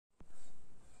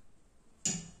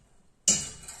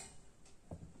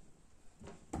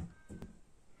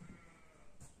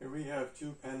we have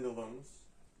two pendulums.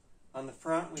 On the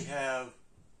front we have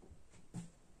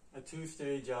a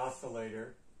two-stage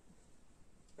oscillator.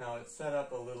 Now it's set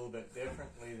up a little bit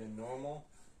differently than normal,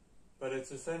 but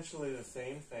it's essentially the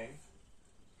same thing.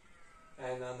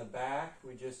 And on the back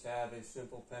we just have a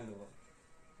simple pendulum.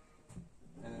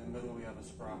 And in the middle we have a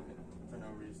sprocket for no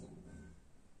reason.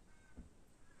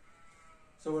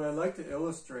 So what I'd like to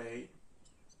illustrate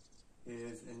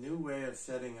is a new way of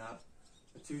setting up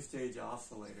a two-stage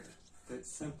oscillator that's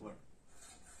simpler.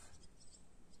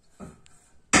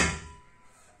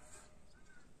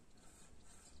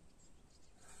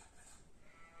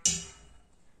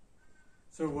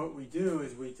 So what we do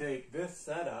is we take this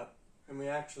setup and we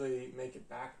actually make it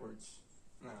backwards.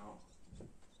 Now,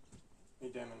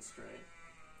 let me demonstrate.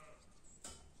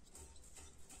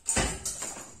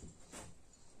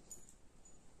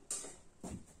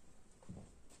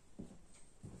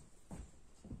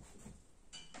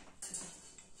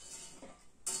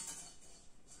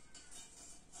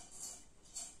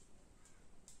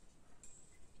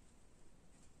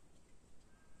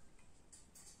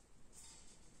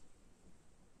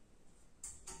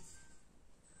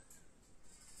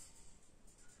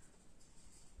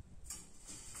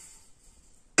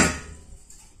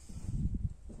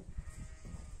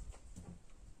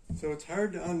 So it's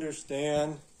hard to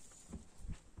understand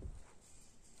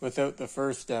without the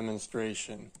first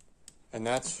demonstration. And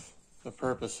that's the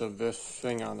purpose of this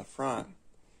thing on the front,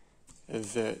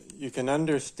 is that you can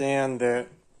understand that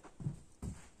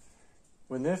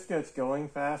when this gets going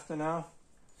fast enough,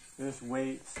 this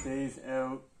weight stays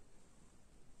out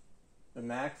the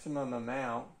maximum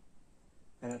amount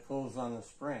and it pulls on the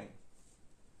spring.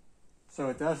 So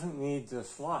it doesn't need to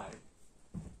slide.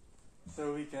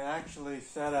 So we can actually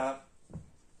set up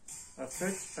a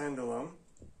fixed pendulum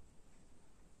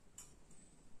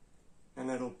and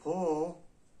it'll pull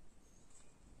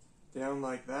down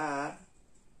like that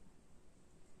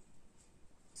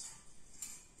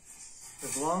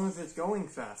as long as it's going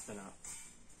fast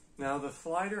enough. Now the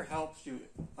slider helps you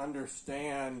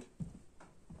understand,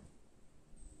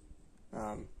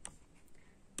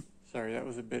 sorry, that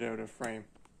was a bit out of frame.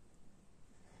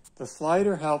 The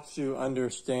slider helps you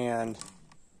understand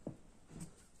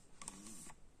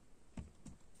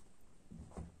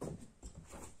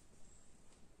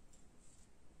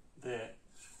that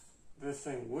this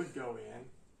thing would go in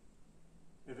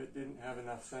if it didn't have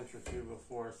enough centrifugal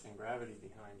force and gravity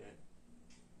behind it.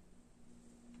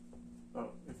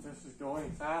 But if this is going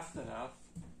fast enough,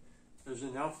 there's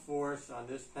enough force on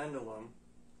this pendulum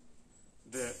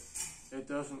that it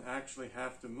doesn't actually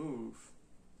have to move,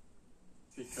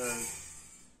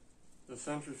 because the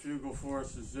centrifugal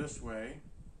force is this way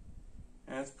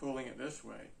and it's pulling it this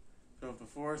way. So if the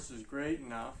force is great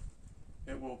enough,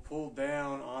 it will pull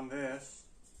down on this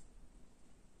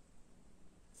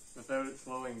without it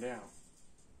slowing down.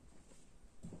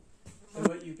 So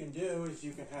what you can do is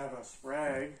you can have a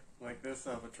sprag like this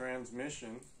of a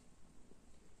transmission,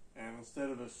 and instead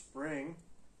of a spring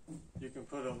you can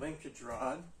put a linkage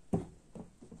rod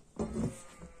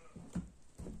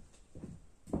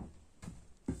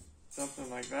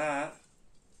something like that,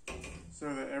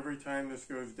 so that every time this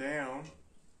goes down,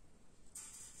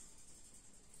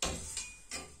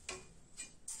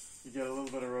 you get a little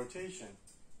bit of rotation.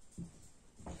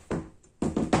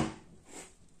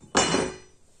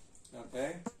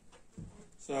 Okay?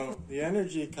 So the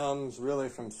energy comes really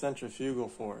from centrifugal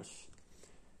force.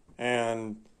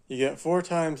 And you get 4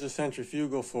 times the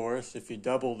centrifugal force if you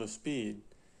double the speed.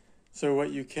 So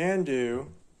what you can do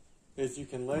is you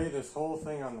can lay this whole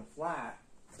thing on the flat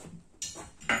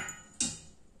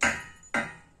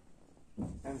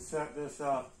and set this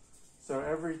up so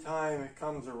every time it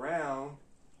comes around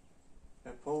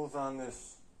it pulls on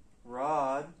this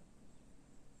rod,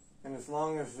 and as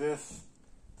long as this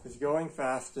is going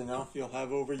fast enough you'll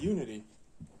have over unity,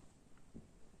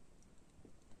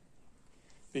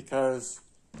 because,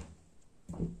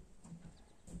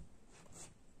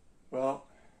 well,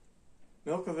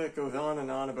 Milkovic goes on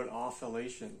and on about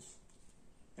oscillations.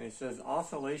 And he says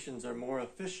oscillations are more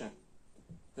efficient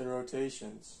than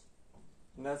rotations.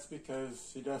 And that's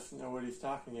because he doesn't know what he's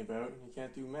talking about and he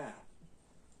can't do math.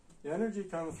 The energy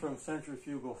comes from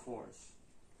centrifugal force.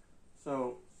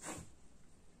 So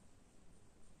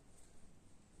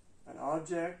an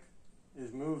object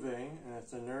is moving and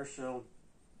it's inertial.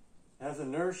 It has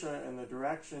inertia and the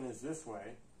direction is this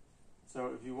way.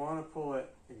 So if you want to pull it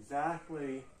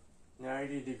exactly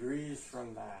 90 degrees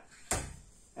from that,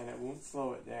 and it won't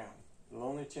slow it down. It'll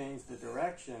only change the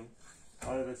direction,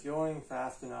 but if it's going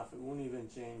fast enough, it won't even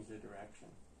change the direction.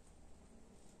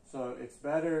 So it's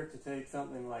better to take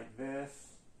something like this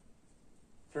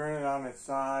turn it on its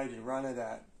side, you run it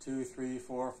at 2, 3,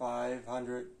 4,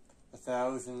 500,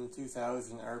 1,000,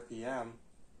 2,000 RPM.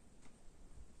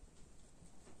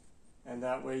 And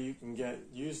that way you can get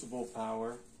usable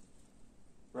power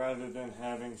rather than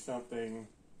having something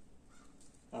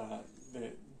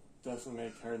that doesn't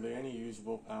make hardly any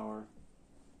usable power,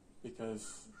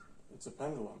 because it's a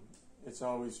pendulum. It's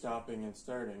always stopping and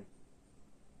starting.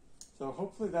 So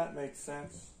hopefully that makes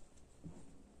sense.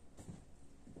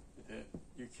 That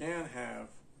you can have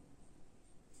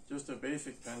just a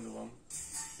basic pendulum,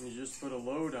 and you just put a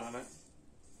load on it,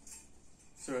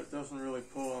 so it doesn't really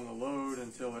pull on the load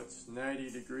until it's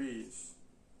 90 degrees.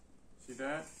 See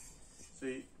that?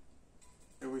 See,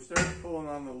 if we started pulling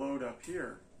on the load up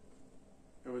here,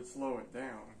 it would slow it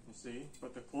down, you see?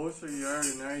 But the closer you are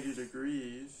to 90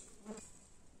 degrees,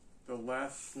 the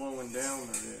less slowing down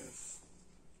there is,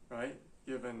 right?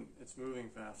 Given it's moving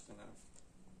fast enough.